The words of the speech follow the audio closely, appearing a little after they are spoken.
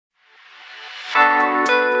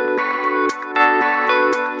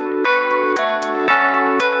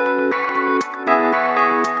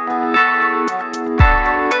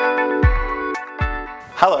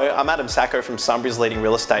I'm Adam Sacco from Sunbury's Leading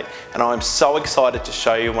Real Estate, and I'm so excited to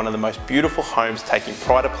show you one of the most beautiful homes taking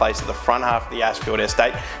pride of place at the front half of the Ashfield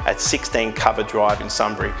Estate at 16 Cover Drive in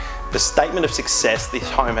Sunbury. The statement of success, this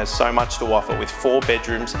home has so much to offer with 4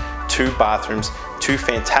 bedrooms, 2 bathrooms, 2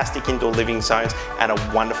 fantastic indoor living zones and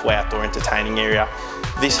a wonderful outdoor entertaining area.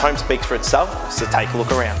 This home speaks for itself, so take a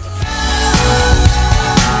look around.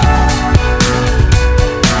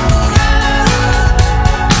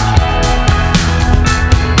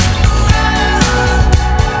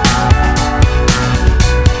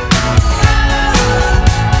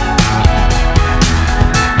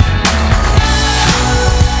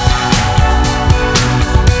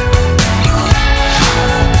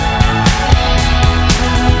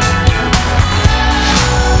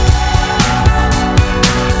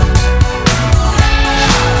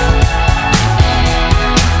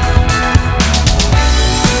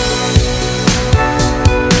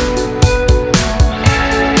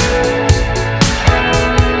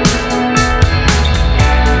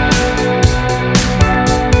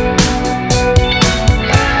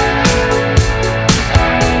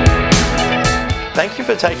 Thank you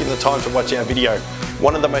for taking the time to watch our video.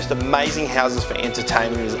 One of the most amazing houses for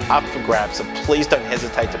entertaining is up for grabs, so please don't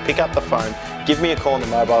hesitate to pick up the phone, give me a call on the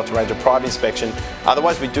mobile to arrange a private inspection.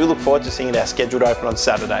 Otherwise, we do look forward to seeing our scheduled open on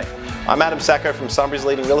Saturday. I'm Adam Sacco from Sunbury's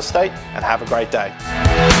Leading Real Estate, and have a great day.